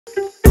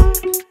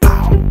Wow,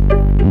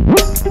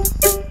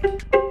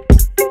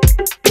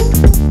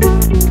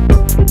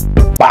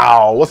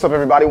 what's up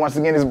everybody? Once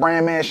again, it's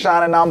BrandMan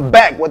Sean and I'm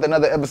back with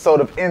another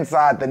episode of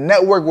Inside the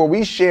Network where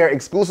we share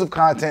exclusive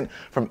content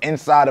from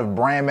inside of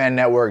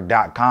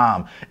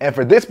BrandManNetwork.com. And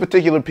for this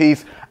particular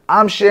piece,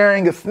 I'm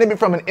sharing a snippet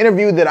from an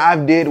interview that I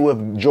did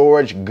with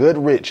George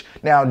Goodrich.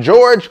 Now,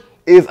 George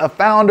is a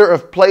founder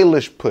of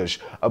Playlist Push,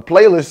 a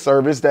playlist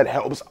service that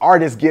helps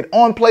artists get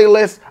on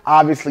playlists,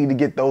 obviously to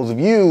get those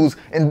views.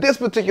 In this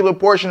particular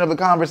portion of the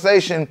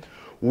conversation,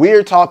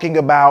 we're talking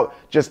about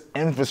just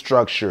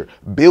infrastructure,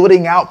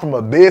 building out from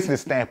a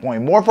business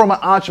standpoint, more from an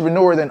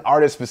entrepreneur than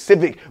artist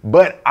specific,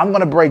 but I'm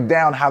gonna break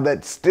down how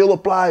that still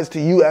applies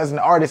to you as an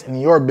artist in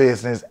your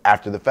business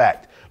after the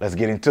fact. Let's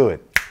get into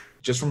it.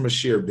 Just from a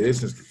sheer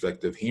business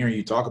perspective, hearing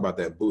you talk about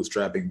that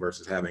bootstrapping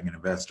versus having an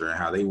investor and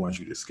how they want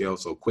you to scale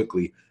so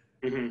quickly,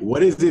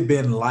 what has it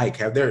been like?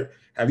 Have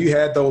you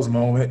had those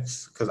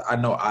moments? Because I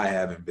know I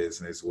have in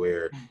business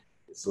where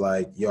it's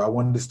like, yo, I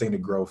wanted this thing to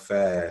grow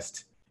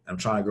fast. I'm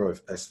trying to grow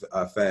as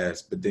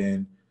fast, but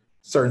then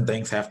certain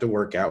things have to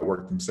work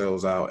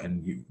themselves out.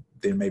 And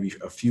then maybe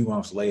a few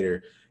months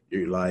later,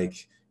 you're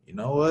like, you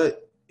know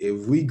what?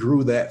 If we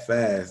grew that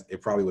fast,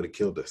 it probably would have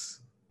killed us.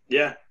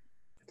 Yeah.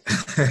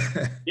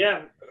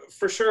 Yeah,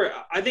 for sure.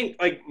 I think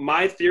like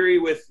my theory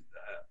with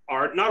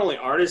art, not only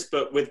artists,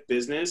 but with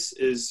business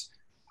is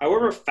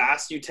however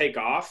fast you take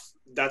off,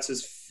 that's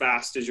as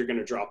fast as you're going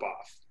to drop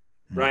off.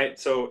 Right.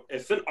 So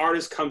if an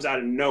artist comes out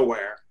of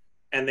nowhere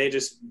and they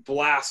just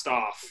blast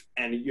off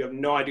and you have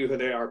no idea who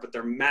they are, but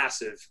they're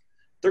massive,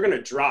 they're going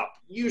to drop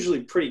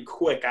usually pretty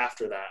quick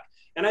after that.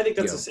 And I think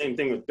that's the same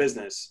thing with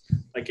business.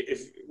 Like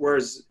if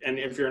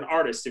you're an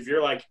artist, if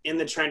you're like in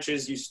the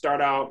trenches, you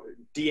start out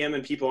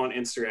DMing people on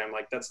Instagram,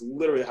 like that's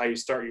literally how you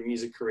start your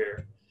music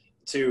career,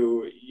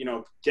 to, you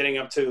know, getting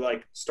up to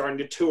like starting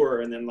to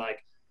tour and then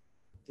like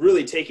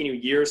really taking you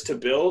years to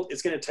build.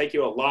 It's going to take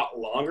you a lot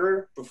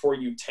longer before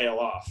you tail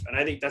off. And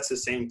I think that's the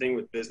same thing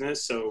with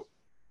business. So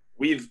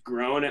we've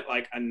grown at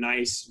like a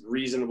nice,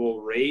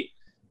 reasonable rate.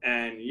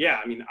 And yeah,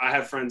 I mean, I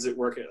have friends that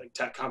work at like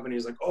tech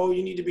companies like, oh,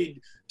 you need to be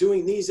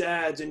doing these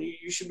ads and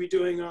you should be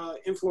doing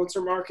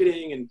influencer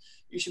marketing and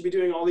you should be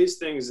doing all these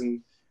things. And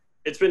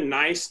it's been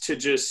nice to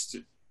just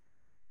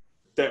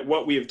that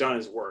what we've done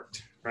has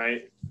worked,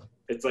 right?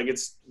 It's like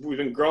we've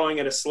been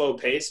growing at a slow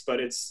pace, but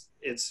it's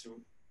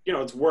you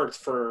know, it's worked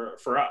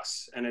for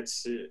us, and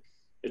it's a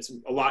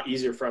lot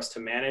easier for us to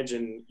manage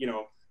and, you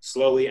know,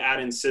 slowly add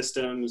in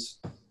systems,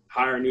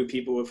 hire new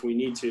people if we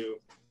need to,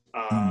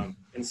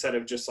 instead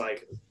of just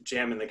like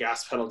jamming the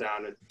gas pedal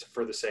down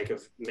for the sake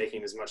of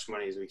making as much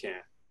money as we can.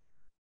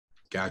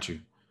 Got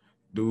you.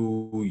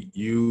 Do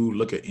you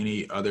look at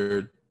any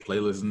other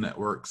playlist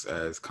networks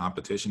as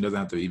competition? Doesn't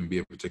have to even be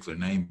a particular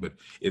name, but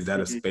is that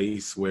a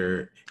space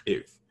where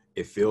it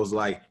feels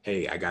like,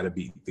 hey, I got to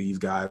beat these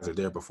guys, or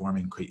they're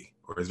performing,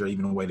 or is there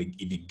even a way to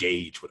even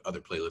gauge what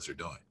other playlists are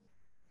doing?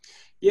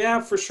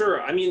 Yeah, for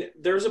sure. I mean,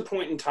 there's a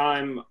point in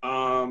time,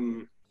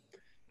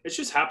 it's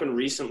just happened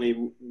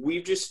recently.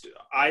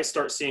 I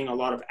start seeing a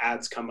lot of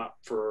ads come up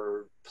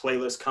for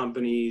playlist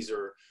companies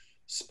or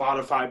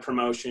Spotify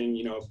promotion,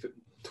 you know,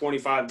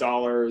 $25,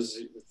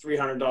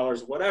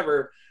 $300,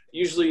 whatever.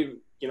 Usually,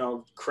 you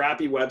know,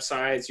 crappy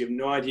websites, you have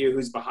no idea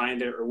who's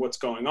behind it or what's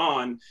going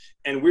on.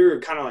 And we were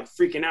kind of like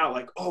freaking out,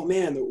 like, oh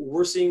man,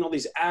 we're seeing all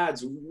these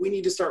ads. We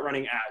need to start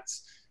running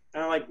ads.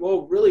 And I'm like,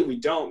 well, really, we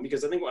don't,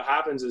 because I think what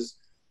happens is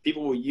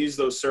people will use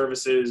those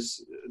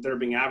services that are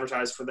being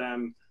advertised for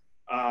them,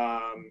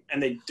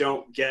 and they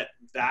don't get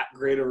that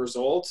great of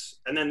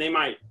results. And then they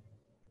might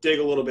dig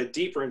a little bit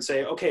deeper and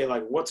say, okay,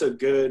 like what's a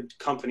good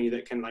company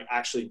that can like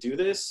actually do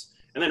this?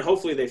 And then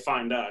hopefully they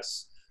find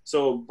us.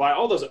 So by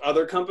all those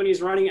other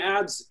companies running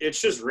ads,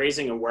 it's just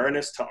raising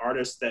awareness to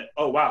artists that,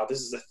 oh, wow,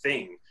 this is a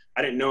thing.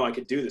 I didn't know I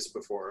could do this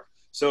before.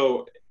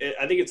 So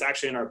I think it's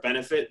actually in our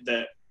benefit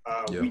that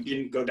we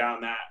didn't go down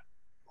that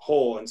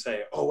hole and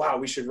say, oh, wow,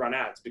 we should run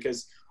ads,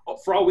 because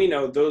for all we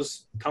know,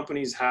 those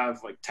companies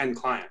have like 10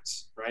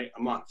 clients, right?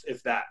 A month,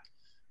 if that.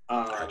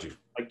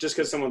 Like just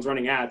because someone's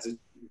running ads, it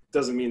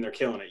doesn't mean they're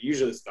killing it.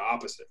 Usually it's the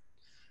opposite.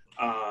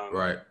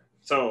 Right.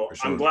 So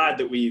sure. I'm glad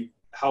that we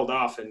held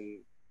off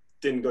and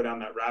didn't go down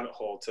that rabbit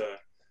hole to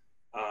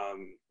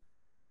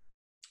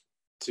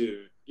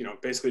you know,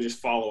 basically just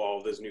follow all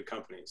of those new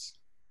companies.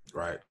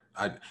 Right.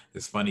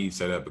 It's funny you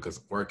say that,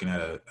 because working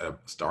at a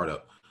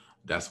startup,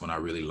 that's when I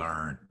really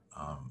learned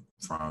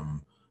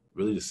from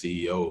really the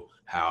CEO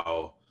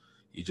how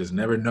you just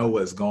never know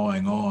what's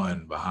going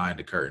on behind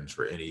the curtains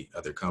for any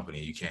other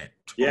company. You can't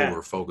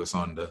over focus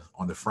on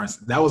the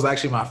front. That was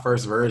actually my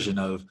first version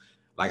of,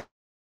 like,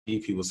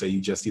 people say you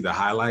just see the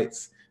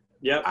highlights.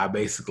 Yeah, I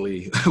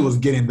basically was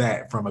getting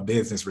that from a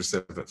business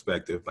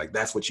perspective. Like,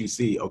 that's what you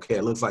see. Okay,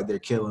 it looks like they're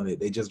killing it.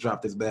 They just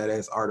dropped this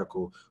badass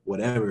article,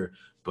 whatever.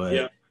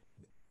 But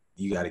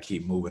you got to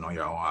keep moving on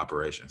your own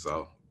operation.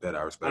 So that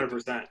I respect.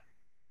 100%.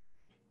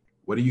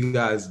 What are you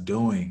guys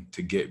doing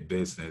to get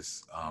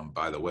business,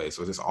 by the way?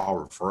 So is this all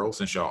referrals,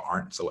 since y'all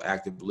aren't so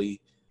actively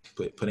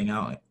putting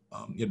out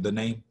the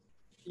name?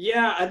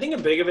 Yeah, I think a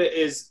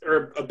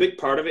big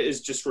part of it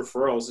is just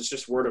referrals. It's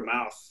just word of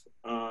mouth.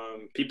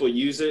 People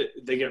use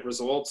it, they get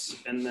results,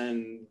 and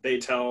then they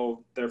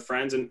tell their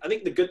friends. And I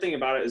think the good thing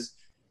about it is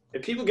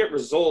if people get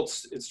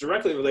results, it's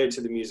directly related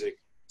to the music.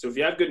 So if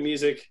you have good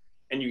music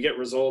and you get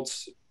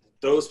results,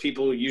 those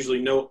people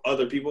usually know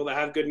other people that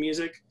have good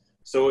music.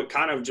 So it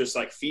kind of just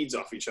like feeds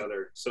off each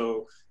other.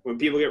 So when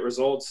people get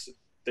results,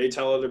 they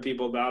tell other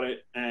people about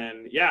it.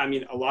 And yeah, I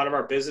mean, a lot of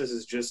our business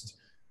is just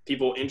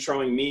people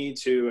introing me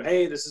to,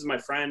 hey, this is my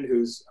friend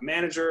who's a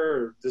manager,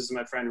 or this is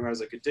my friend who has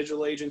like a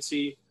digital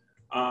agency.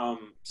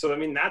 So I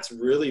mean, that's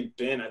really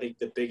been, I think,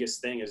 the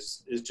biggest thing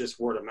is just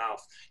word of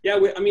mouth. Yeah,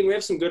 we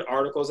have some good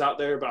articles out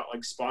there about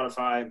like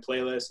Spotify and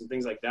playlists and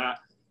things like that.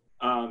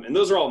 And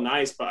those are all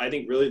nice, but I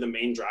think really the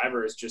main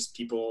driver is just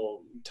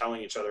people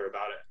telling each other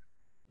about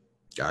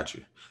it. Got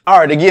you. All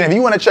right, again, if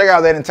you want to check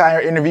out that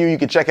entire interview, you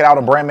can check it out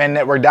on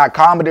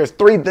BrandManNetwork.com. But there's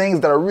 3 things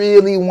that I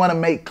really want to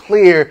make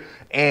clear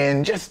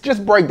and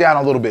just break down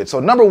a little bit.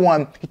 So number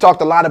 1, he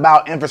talked a lot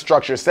about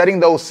infrastructure, setting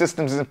those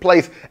systems in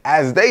place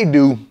as they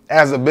do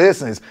as a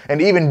business.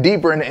 And even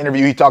deeper in the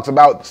interview, he talks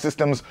about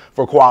systems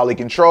for quality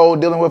control,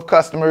 dealing with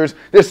customers.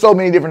 There's so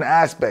many different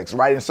aspects,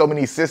 right? And so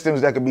many systems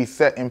that could be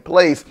set in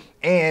place,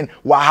 and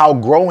how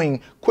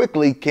growing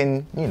quickly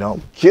can,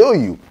 kill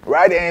you,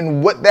 right?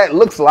 And what that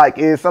looks like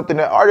is something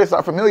that artists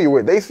are familiar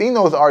with. They've seen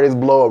those artists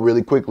blow up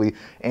really quickly,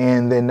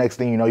 and then next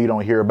thing you know, you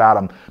don't hear about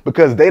them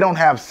because they don't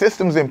have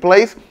systems in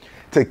place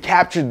to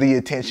capture the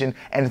attention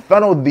and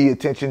funnel the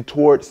attention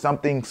towards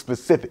something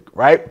specific,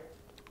 right?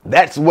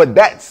 That's what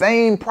that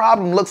same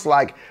problem looks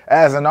like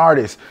as an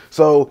artist.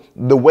 So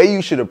the way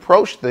you should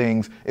approach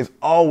things is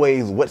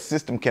always, what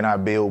system can I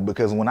build?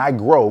 Because when I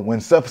grow,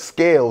 when stuff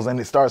scales and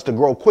it starts to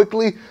grow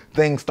quickly,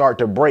 things start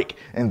to break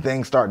and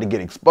things start to get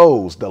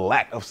exposed. The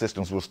lack of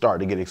systems will start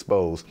to get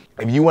exposed.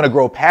 If you want to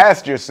grow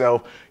past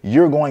yourself,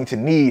 you're going to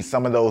need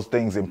some of those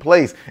things in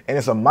place, and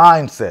it's a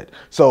mindset.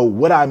 So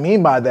what I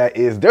mean by that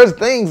is there's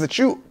things that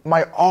you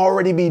might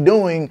already be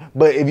doing,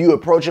 but if you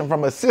approach them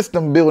from a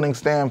system building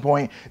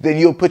standpoint, then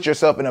you'll put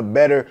yourself in a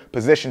better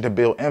position to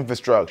build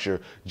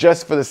infrastructure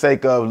just for the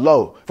sake of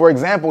low. For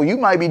example, you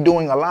might be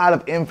doing a lot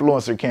of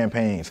influencer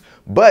campaigns,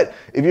 but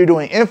if you're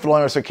doing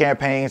influencer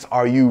campaigns,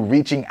 are you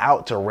reaching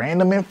out to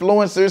random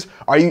influencers?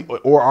 Are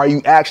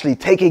you actually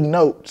taking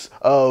notes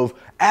of,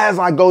 as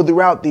I go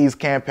throughout these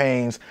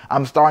campaigns,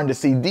 I'm starting to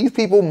see these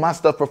people my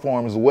stuff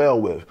performs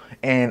well with,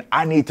 and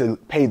I need to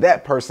pay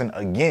that person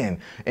again.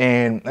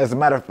 And as a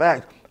matter of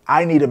fact,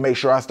 I need to make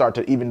sure I start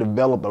to even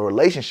develop a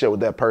relationship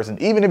with that person.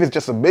 Even if it's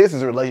just a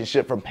business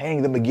relationship, from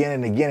paying them again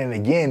and again and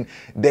again,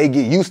 they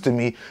get used to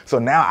me. So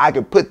now I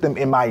can put them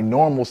in my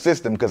normal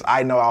system because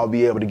I know I'll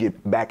be able to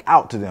get back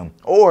out to them.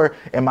 Or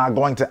am I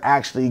going to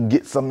actually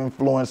get some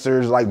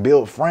influencers, like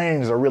build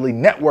friends or really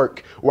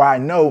network, where I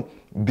know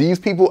these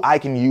people I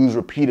can use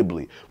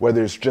repeatedly,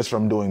 whether it's just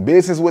from doing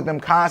business with them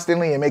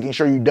constantly and making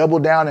sure you double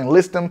down and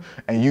list them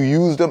and you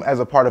use them as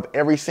a part of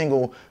every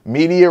single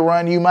media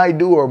run you might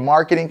do or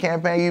marketing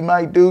campaign you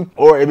might do,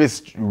 or if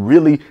it's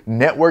really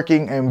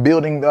networking and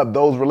building up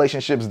those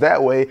relationships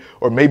that way,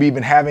 or maybe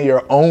even having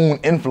your own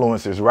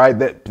influencers, right?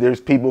 That there's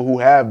people who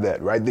have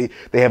that, right?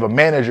 They have a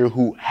manager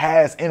who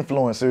has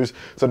influencers,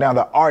 so now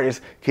the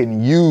artist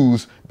can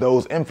use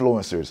those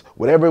influencers.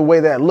 Whatever way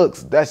that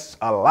looks, that's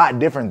a lot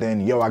different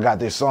than, yo, I got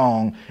this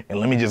song and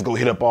let me just go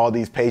hit up all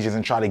these pages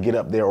and try to get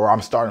up there, or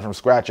I'm starting from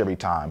scratch every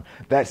time.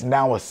 That's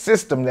now a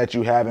system that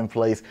you have in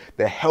place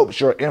that helps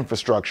your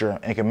infrastructure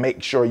and can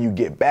make sure you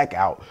get back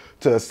out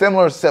to a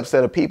similar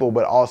subset of people,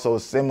 but also a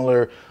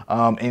similar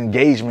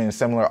engagement,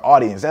 similar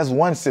audience. That's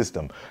one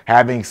system.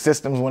 Having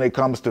systems when it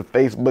comes to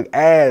Facebook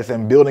ads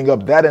and building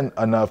up that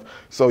enough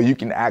so you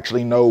can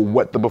actually know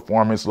what the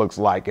performance looks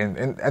like.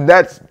 And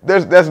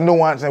there's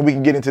nuance, and we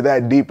can get into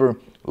that deeper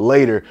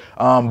later.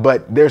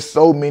 But there's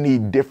so many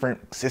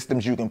different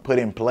systems you can put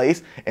in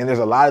place, and there's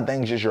a lot of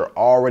things that you're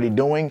already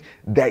doing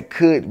that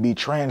could be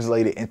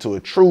translated into a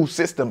true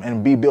system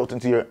and be built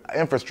into your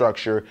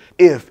infrastructure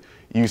if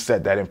you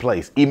set that in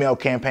place. Email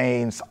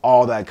campaigns,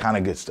 all that kind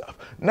of good stuff.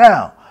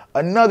 Now,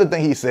 another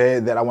thing he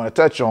said that I want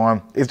to touch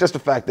on is just the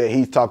fact that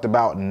he talked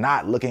about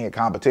not looking at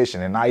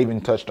competition, and I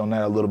even touched on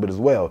that a little bit as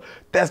well.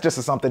 That's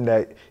just something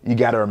that you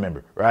got to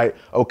remember, right?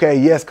 Okay,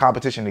 yes,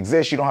 competition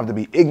exists. You don't have to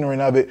be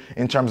ignorant of it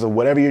in terms of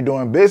whatever you're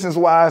doing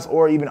business-wise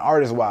or even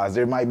artist-wise.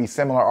 There might be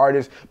similar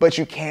artists, but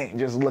you can't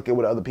just look at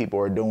what other people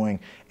are doing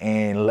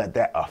and let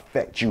that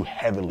affect you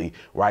heavily,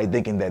 right?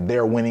 Thinking that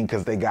they're winning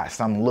because they got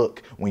some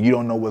look when you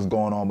don't know what's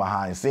going on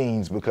behind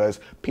scenes, because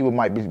people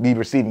might be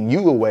receiving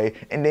you away,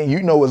 and then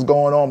you know what's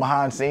going on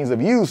behind scenes of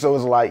you. So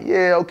it's like,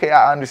 yeah, okay,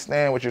 I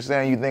understand what you're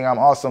saying. You think I'm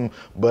awesome,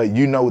 but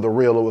you know the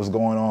real of what's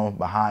going on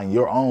behind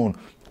your own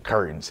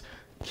curtains.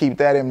 Keep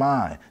that in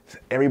mind.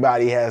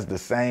 Everybody has the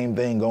same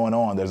thing going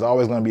on. There's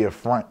always going to be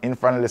in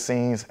front of the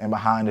scenes and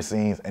behind the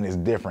scenes, and it's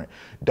different.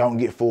 Don't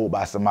get fooled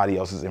by somebody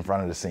else's in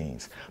front of the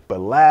scenes. But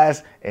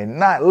last and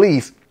not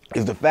least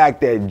is the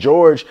fact that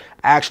George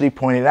actually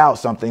pointed out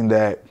something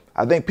that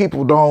I think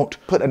people don't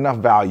put enough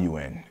value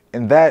in.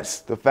 And that's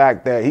the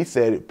fact that he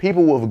said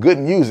people with good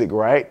music,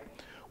 right,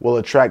 will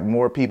attract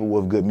more people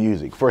with good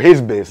music for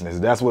his business.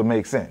 That's what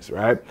makes sense,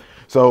 right?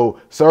 So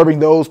serving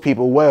those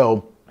people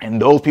well and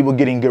those people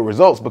getting good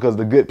results, because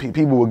the good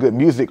people with good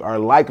music are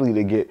likely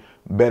to get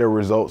better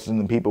results than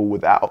the people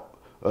without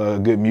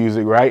good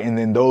music, right? And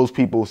then those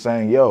people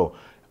saying, yo,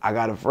 I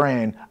got a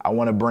friend, I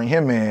want to bring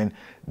him in.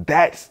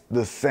 That's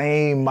the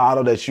same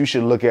model that you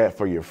should look at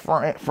for your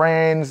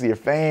friends, your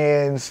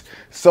fans,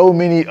 so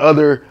many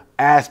other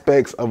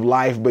aspects of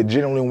life. But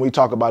generally, when we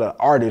talk about an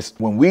artist,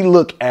 when we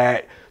look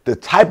at the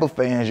type of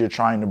fans you're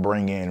trying to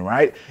bring in,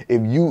 right?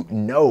 If you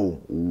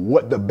know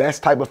what the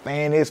best type of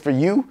fan is for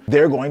you,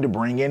 they're going to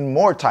bring in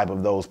more type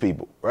of those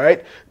people,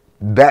 right?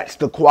 That's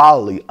the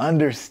quality,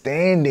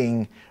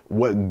 understanding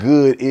what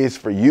good is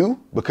for you,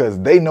 because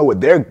they know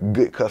what their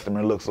good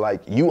customer looks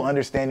like. You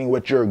understanding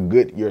what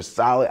your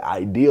solid,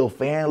 ideal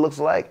fan looks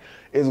like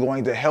is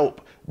going to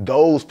help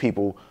those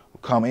people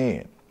come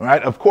in,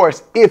 right? Of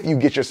course, if you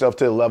get yourself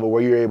to the level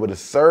where you're able to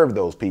serve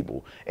those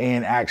people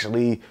and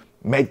actually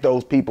make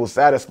those people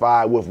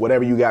satisfied with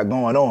whatever you got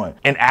going on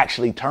and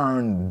actually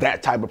turn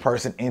that type of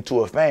person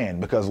into a fan,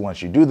 because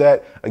once you do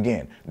that,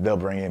 again, they'll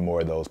bring in more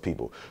of those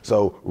people.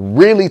 So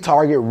really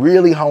target,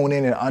 really hone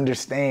in and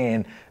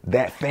understand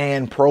that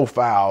fan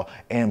profile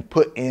and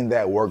put in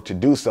that work to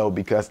do so,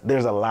 because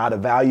there's a lot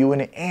of value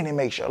in it and it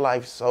makes your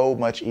life so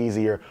much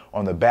easier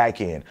on the back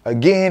end.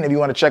 Again, if you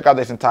want to check out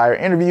this entire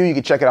interview, you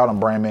can check it out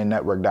on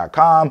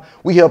BrandManNetwork.com.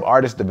 We help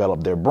artists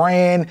develop their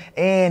brand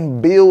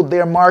and build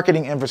their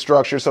marketing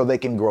infrastructure so they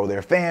can grow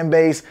their fan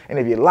base. And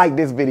if you like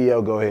this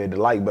video, go ahead to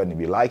the like button. If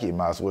you like it, you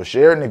might as well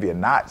share it. And if you're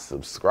not,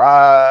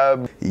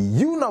 subscribe.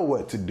 You know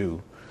what to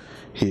do.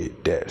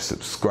 Hit that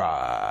subscribe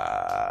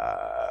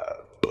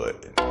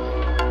button.